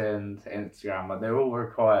LinkedIn to Instagram? Like, they all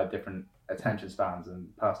require different attention spans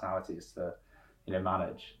and personalities to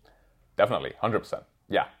manage. Definitely, 100%.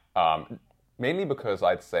 Yeah, mainly because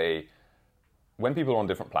I'd say when people are on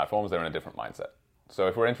different platforms, they're in a different mindset. So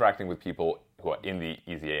if we're interacting with people who are in the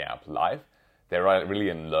EasyA app live, they're really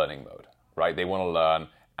in learning mode, right? They want to learn,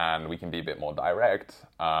 and we can be a bit more direct.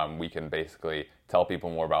 We can basically tell people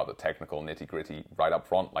more about the technical nitty-gritty right up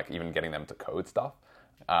front, like even getting them to code stuff.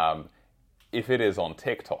 If it is on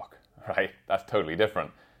TikTok, right, that's totally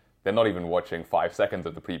different. They're not even watching 5 seconds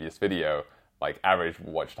of the previous video. Like, average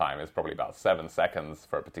watch time is probably about 7 seconds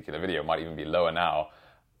for a particular video, might even be lower now.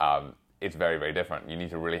 It's very, very different. You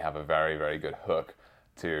need to really have a very, very good hook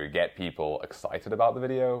to get people excited about the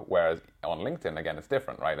video, whereas on LinkedIn, again, it's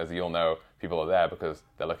different, right? As you'll know, people are there because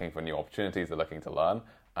they're looking for new opportunities, they're looking to learn,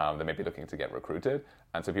 they may be looking to get recruited,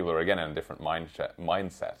 and so people are, again, in a different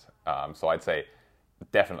mindset. So I'd say,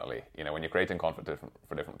 definitely, when you're creating content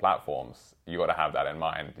for different platforms, you got to have that in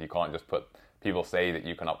mind. You can't just people say that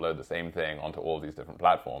you can upload the same thing onto all these different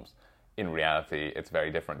platforms. In reality, it's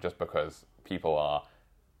very different, just because people are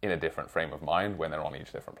in a different frame of mind when they're on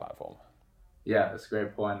each different platform. Yeah, that's a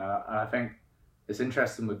great point. And I think it's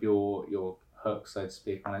interesting with your hook, so to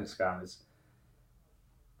speak, on Instagram.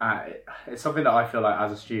 It's something that I feel like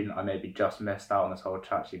as a student I maybe just missed out on this whole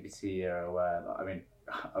ChatGPT era, where I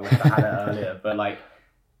wish I had it earlier, but like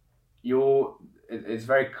it's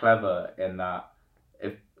very clever in that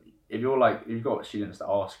if you've got students that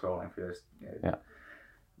are scrolling through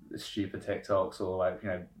this stupid TikToks or like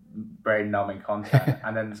brain numbing content,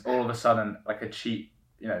 and then all of a sudden like a cheat,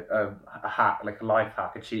 a hack, like a life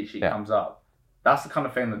hack, a cheat sheet comes up. That's the kind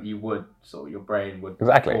of thing that you would your brain would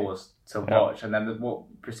pause to watch, and then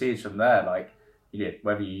what proceeds from there, like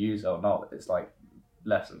whether you use it or not, it's like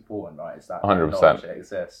less important, right? It's that 100%. knowledge that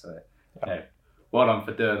exists. So, well done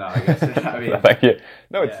for doing that, I guess. Thank you.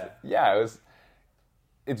 No,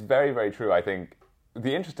 it's very, very true. I think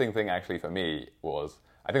the interesting thing actually for me was,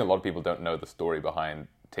 I think a lot of people don't know the story behind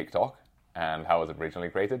TikTok and how it was originally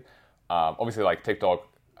created. Obviously, like TikTok,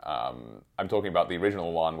 I'm talking about the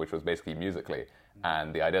original one, which was basically Musical.ly,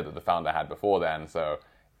 and the idea that the founder had before then. So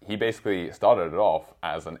he basically started it off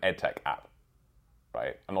as an edtech app,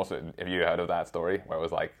 right? And also, have you heard of that story, where it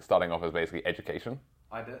was like starting off as basically education?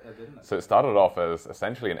 I didn't. So it started off as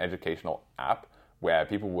essentially an educational app where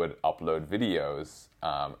people would upload videos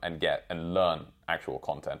and learn actual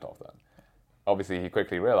content of them. Obviously, he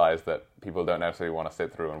quickly realized that people don't necessarily want to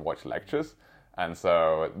sit through and watch lectures. And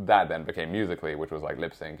so that then became Musical.ly, which was like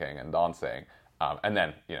lip syncing and dancing. And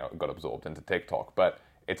then, it got absorbed into TikTok. But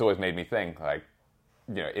it's always made me think, like,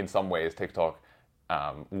 in some ways, TikTok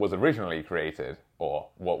was originally created, or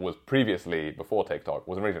what was previously before TikTok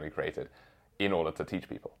was originally created in order to teach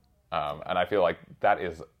people. And I feel like that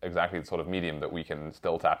is exactly the sort of medium that we can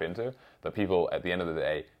still tap into, that people at the end of the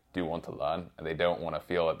day do want to learn, and they don't want to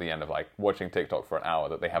feel at the end of like watching TikTok for an hour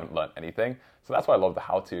that they haven't learned anything. So that's why I love the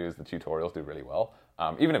how-tos, the tutorials do really well.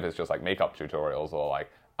 Even if it's just like makeup tutorials or like,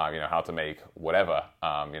 how to make whatever,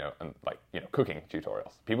 and like, cooking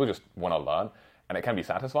tutorials. People just want to learn, and it can be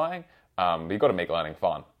satisfying, but you've got to make learning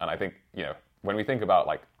fun. And I think, when we think about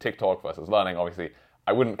like TikTok versus learning, obviously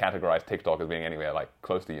I wouldn't categorize TikTok as being anywhere like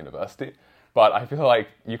close to university, but I feel like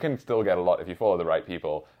you can still get a lot if you follow the right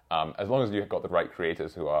people, as long as you've got the right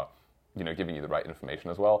creators who are, giving you the right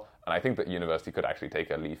information as well. And I think that university could actually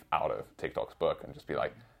take a leaf out of TikTok's book and just be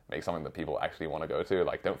like, make something that people actually want to go to.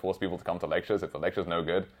 Like, don't force people to come to lectures. If the lecture's no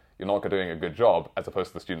good, you're not doing a good job, as opposed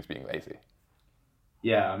to the students being lazy.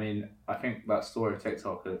 Yeah, I mean, I think that story of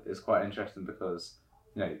TikTok is quite interesting because,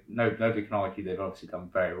 nobody can argue they've obviously done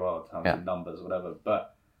very well in terms of numbers or whatever,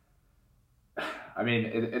 but I mean,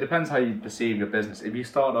 it depends how you perceive your business. If you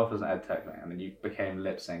started off as an ed tech and then you became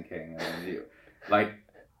lip syncing, and then you, like,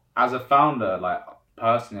 as a founder, like,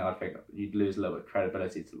 personally, I think you'd lose a little bit of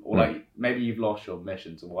credibility to, or like, maybe you've lost your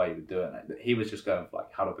mission to why you were doing it. He was just going for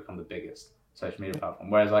like how to become the biggest social media platform.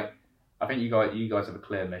 Whereas, like, I think you guys have a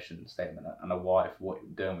clear mission statement and a why for what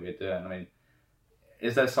you're doing. I mean,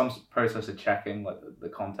 is there some process of checking like the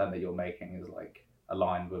content that you're making is like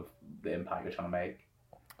aligned with the impact you're trying to make?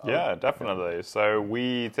 Yeah, definitely. So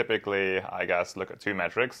we typically, I guess, look at two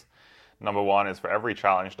metrics. Number one is for every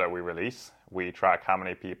challenge that we release, we track how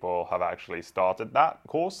many people have actually started that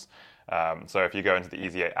course. So if you go into the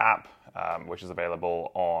EasyA app, which is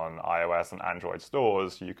available on iOS and Android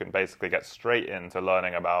stores, you can basically get straight into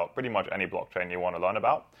learning about pretty much any blockchain you want to learn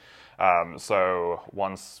about. So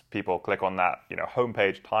once people click on that,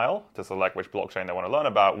 homepage tile to select which blockchain they want to learn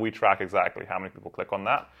about, we track exactly how many people click on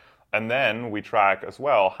that. And then we track as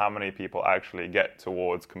well how many people actually get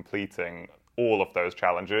towards completing all of those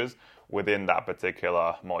challenges within that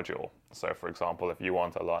particular module. So for example, if you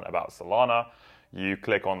want to learn about Solana, you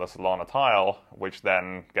click on the Solana tile, which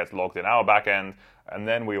then gets logged in our backend, and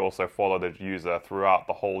then we also follow the user throughout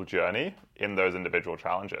the whole journey in those individual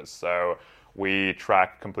challenges. So we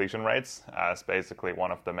track completion rates as basically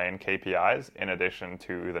one of the main KPIs, in addition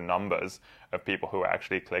to the numbers of people who are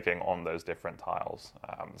actually clicking on those different tiles.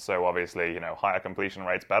 So obviously, higher completion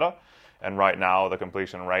rates better. And right now, the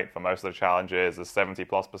completion rate for most of the challenges is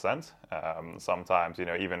 70+%. Sometimes,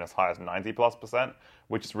 even as high as 90+%,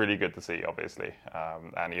 which is really good to see, obviously.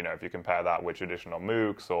 And if you compare that with traditional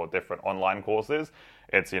MOOCs or different online courses,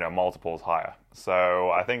 it's multiples higher.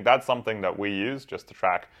 So I think that's something that we use just to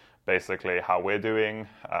track basically how we're doing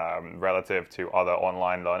relative to other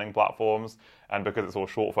online learning platforms. And because it's all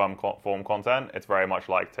short form content, it's very much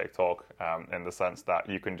like TikTok in the sense that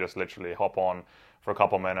you can just literally hop on for a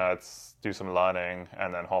couple minutes, do some learning,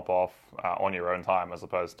 and then hop off on your own time, as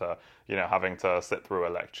opposed to having to sit through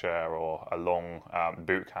a lecture or a long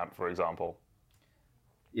boot camp, for example.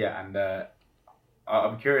 Yeah, and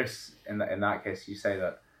I'm curious in that case, you say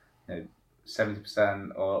that 70%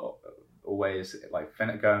 or always like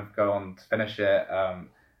go on to finish it,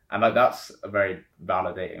 and like that's a very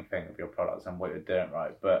validating thing of your products and what you're doing,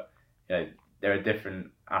 right? But there are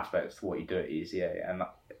different aspects to what you do at EasyA, and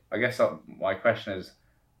I guess my question is,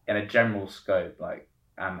 in a general scope, like,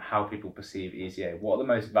 and how people perceive EasyA, what are the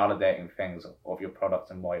most validating things of your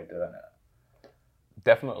product and why you're doing it?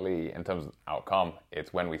 Definitely, in terms of outcome,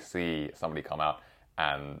 it's when we see somebody come out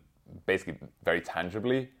and basically very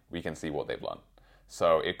tangibly we can see what they've learned.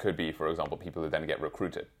 So it could be, for example, people who then get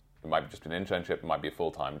recruited. It might be just an internship, it might be a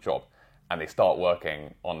full-time job, and they start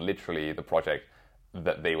working on literally the project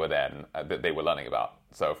that they were learning about.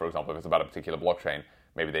 So, for example, if it's about a particular blockchain,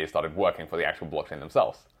 maybe they started working for the actual blockchain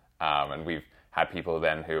themselves. And we've had people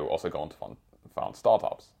then who also go on to found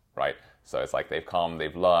startups, right? So it's like they've come,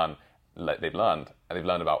 they've learned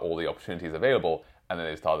about all the opportunities available, and then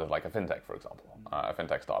they started like a fintech, for example, a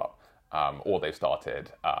fintech startup. Or they've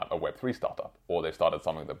started a Web3 startup, or they've started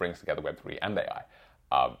something that brings together Web3 and AI.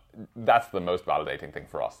 That's the most validating thing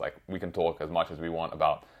for us. Like, we can talk as much as we want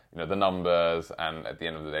about the numbers, and at the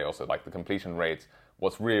end of the day also like the completion rates.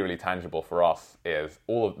 What's really, really tangible for us is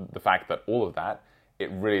all of the fact that all of that, it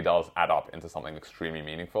really does add up into something extremely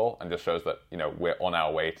meaningful, and just shows that we're on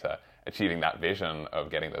our way to achieving that vision of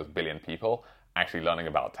getting those billion people actually learning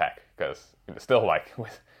about tech. Because still, like,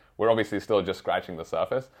 we're obviously still just scratching the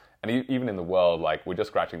surface, and even in the world, like, we're just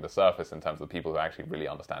scratching the surface in terms of people who actually really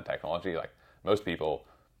understand technology. Like, most people,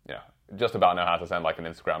 just about know how to send like an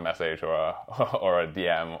Instagram message or a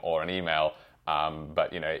DM or an email.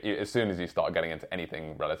 But as soon as you start getting into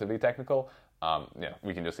anything relatively technical,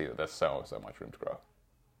 we can just see that there's so much room to grow.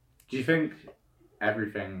 Do you think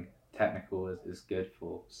everything technical is good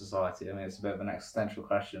for society? I mean, it's a bit of an existential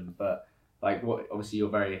question, but like, obviously you're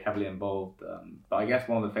very heavily involved. But I guess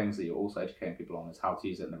one of the things that you're also educating people on is how to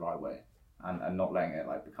use it in the right way, and not letting it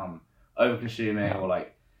like become over-consuming or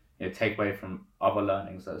like take away from other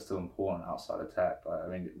learnings that are still important outside of tech. Like, I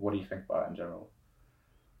mean, what do you think about it in general?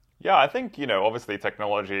 Yeah, I think, obviously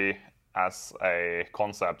technology as a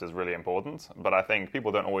concept is really important, but I think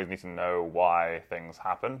people don't always need to know why things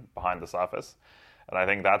happen behind the surface. And I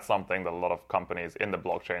think that's something that a lot of companies in the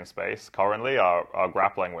blockchain space currently are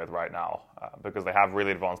grappling with right now, because they have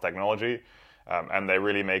really advanced technology, and they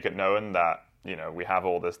really make it known that, we have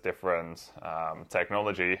all this different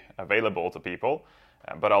technology available to people,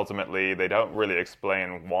 but ultimately they don't really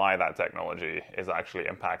explain why that technology is actually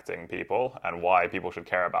impacting people and why people should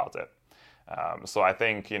care about it. So I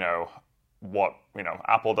think, what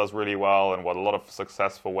Apple does really well, and what a lot of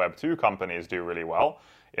successful Web2 companies do really well,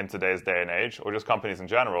 in today's day and age, or just companies in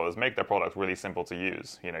general, is make their product really simple to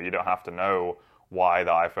use. You don't have to know why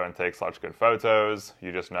the iPhone takes such good photos.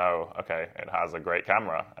 You just know, okay, it has a great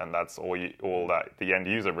camera, and that's all that the end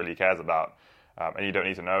user really cares about. And you don't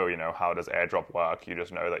need to know, how does AirDrop work? You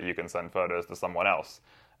just know that you can send photos to someone else.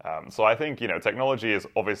 So I think, technology is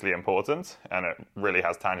obviously important, and it really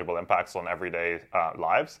has tangible impacts on everyday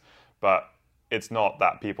lives. But it's not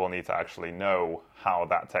that people need to actually know how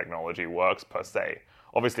that technology works per se.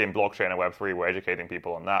 Obviously, in blockchain and Web3, we're educating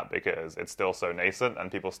people on that because it's still so nascent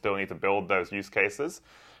and people still need to build those use cases.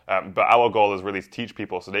 But our goal is really to teach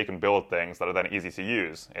people so they can build things that are then easy to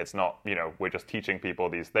use. It's not, we're just teaching people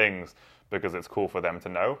these things because it's cool for them to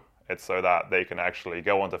know. It's so that they can actually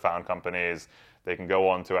go on to found companies. They can go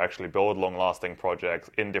on to actually build long-lasting projects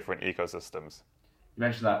in different ecosystems. You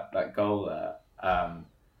mentioned that goal there.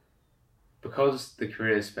 Because the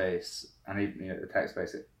career space and even the tech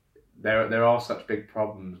space, there are such big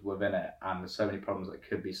problems within it, and there's so many problems that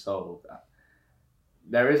could be solved.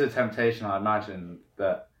 There is a temptation, I imagine,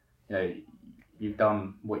 that you've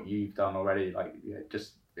done what you've done already,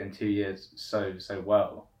 just in 2 years so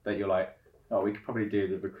well that you're like, oh, we could probably do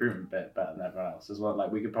the recruitment bit better than everyone else as well.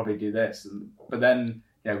 Like, we could probably do this, but then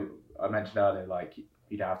I mentioned earlier, like,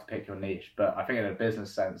 you'd have to pick your niche. But I think in a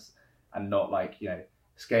business sense, and not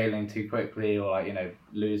scaling too quickly or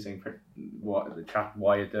losing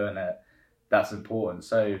why you're doing it, that's important.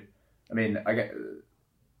 So I mean, I get,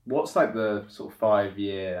 what's the sort of 5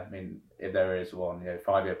 year, if there is one,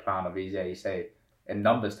 5 year plan of EasyA? You say in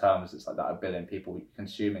numbers terms it's that 1 billion people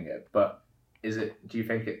consuming it, but do you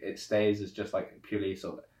think it stays as just purely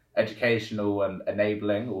sort of educational and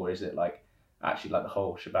enabling, or is it actually the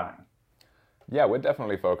whole shebang? Yeah, we're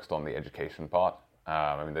definitely focused on the education part.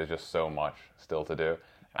 There's just so much still to do,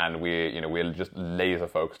 and we're just laser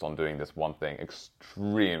focused on doing this one thing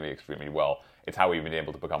extremely well. It's how we've been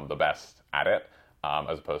able to become the best at it,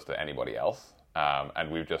 as opposed to anybody else.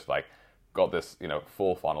 And we've just got this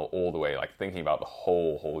full funnel all the way, thinking about the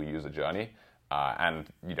whole user journey. And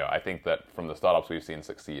I think that from the startups we've seen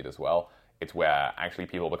succeed as well, it's where actually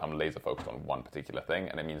people become laser focused on one particular thing,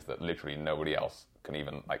 and it means that literally nobody else can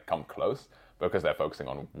even come close because they're focusing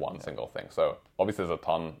on one single thing. So obviously there's a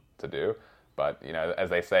ton to do, but as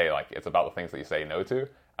they say, it's about the things that you say no to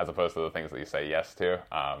as opposed to the things that you say yes to,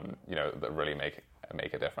 that really make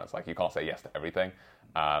a difference. You can't say yes to everything.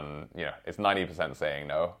 It's 90% saying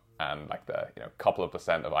no, and the couple of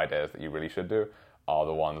percent of ideas that you really should do are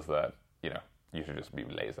the ones that you should just be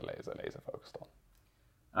laser focused on.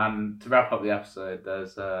 And to wrap up the episode,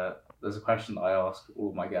 there's a question that I ask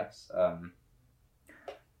all my guests.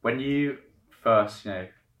 When you first,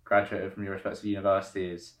 graduated from your respective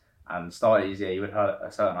universities and started EasyA, you would have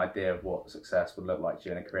a certain idea of what success would look like to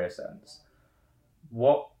you in a career sense.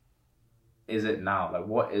 What is it now?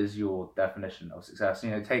 What is your definition of success?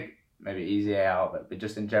 Take maybe EasyA out of it, but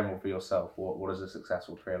just in general for yourself, what does a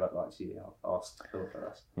successful career look like to you? I'll ask Phil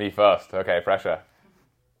first. Me first. Okay, pressure.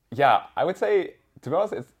 Yeah, I would say, to be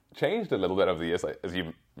honest, it's changed a little bit over the years, as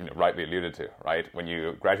you rightly alluded to, right? When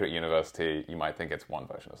you graduate university, you might think it's one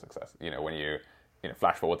version of success. When you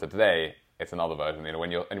flash forward to today, it's another version.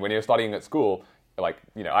 When you're studying at school,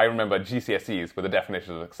 I remember GCSEs were the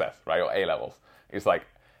definition of success, right? Or A levels. It's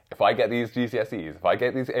if I get these GCSEs, if I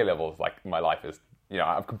get these A levels, my life is,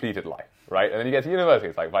 I've completed life, right? And then you get to university,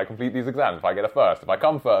 it's if I complete these exams, if I get a first, if I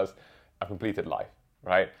come first, I've completed life,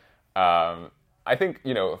 right? I think,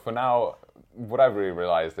 for now, what I've really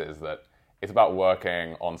realized is that it's about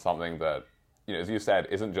working on something that, as you said,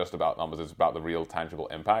 isn't just about numbers, it's about the real tangible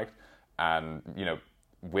impact. And,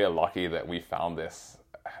 we're lucky that we found this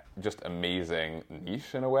just amazing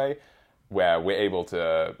niche in a way where we're able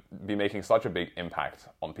to be making such a big impact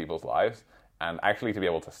on people's lives, and actually to be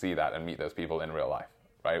able to see that and meet those people in real life,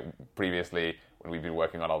 right? Previously, when we've been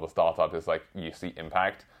working on other startups, it's you see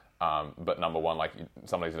impact, but number one,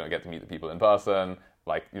 sometimes you don't get to meet the people in person.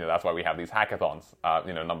 That's why we have these hackathons.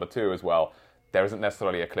 Number two as well, there isn't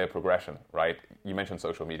necessarily a clear progression, right? You mentioned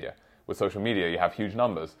social media. With social media, you have huge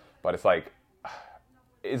numbers, but it's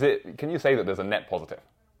can you say that there's a net positive,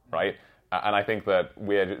 right? And I think that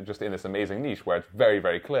we're just in this amazing niche where it's very,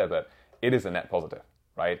 very clear that it is a net positive,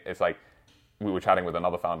 right? It's we were chatting with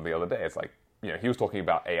another founder the other day. It's he was talking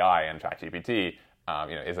about AI and ChatGPT.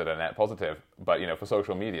 Is it a net positive? But, for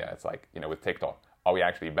social media, it's with TikTok, are we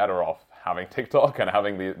actually better off having TikTok and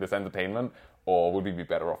having this entertainment, or would we be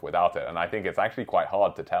better off without it? And I think it's actually quite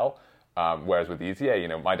hard to tell. Whereas with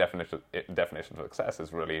EasyA, my definition of success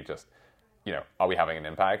is really just, are we having an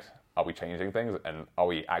impact? Are we changing things? And are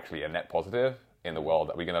we actually a net positive in the world?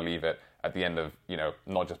 Are we going to leave it at the end of,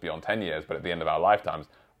 not just beyond 10 years, but at the end of our lifetimes?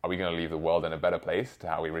 are we going to leave the world in a better place to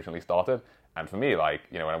how we originally started? And for me, like,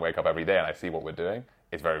 when I wake up every day and I see what we're doing,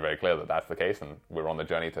 it's very, very clear that that's the case, and we're on the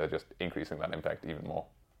journey to just increasing that impact even more.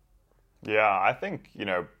 Yeah, I think,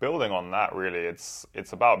 building on that, really, it's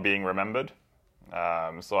about being remembered.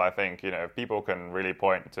 So I think, if people can really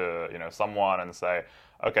point to, someone and say,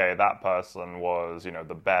 okay, that person was,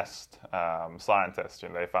 the best scientist,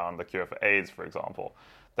 they found the cure for AIDS, for example,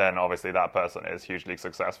 then obviously that person is hugely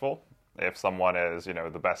successful. If someone is,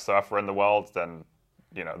 the best surfer in the world, then,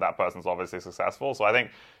 that person's obviously successful. So I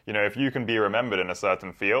think, if you can be remembered in a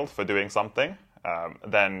certain field for doing something,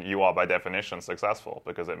 then you are by definition successful,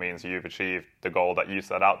 because it means you've achieved the goal that you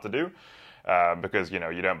set out to do. Because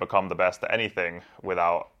you don't become the best at anything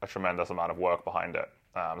without a tremendous amount of work behind it.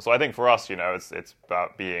 So I think for us, it's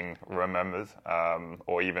about being remembered,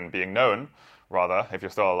 or even being known, rather, if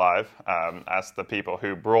you're still alive, as the people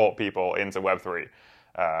who brought people into Web3.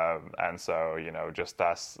 And so, just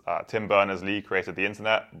as Tim Berners-Lee created the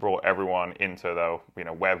internet, brought everyone into the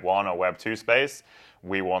Web 1 or Web 2 space,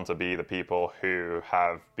 we want to be the people who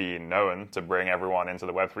have been known to bring everyone into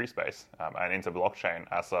the Web 3 space and into blockchain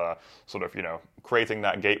as a sort of, creating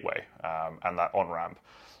that gateway and that on-ramp.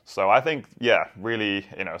 So I think, really,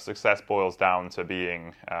 success boils down to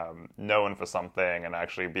being known for something and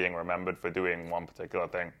actually being remembered for doing one particular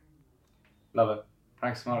thing. Love it.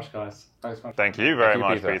 Thanks so much, guys. Thanks so much. Thank you very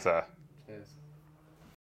much, Peter. Peter.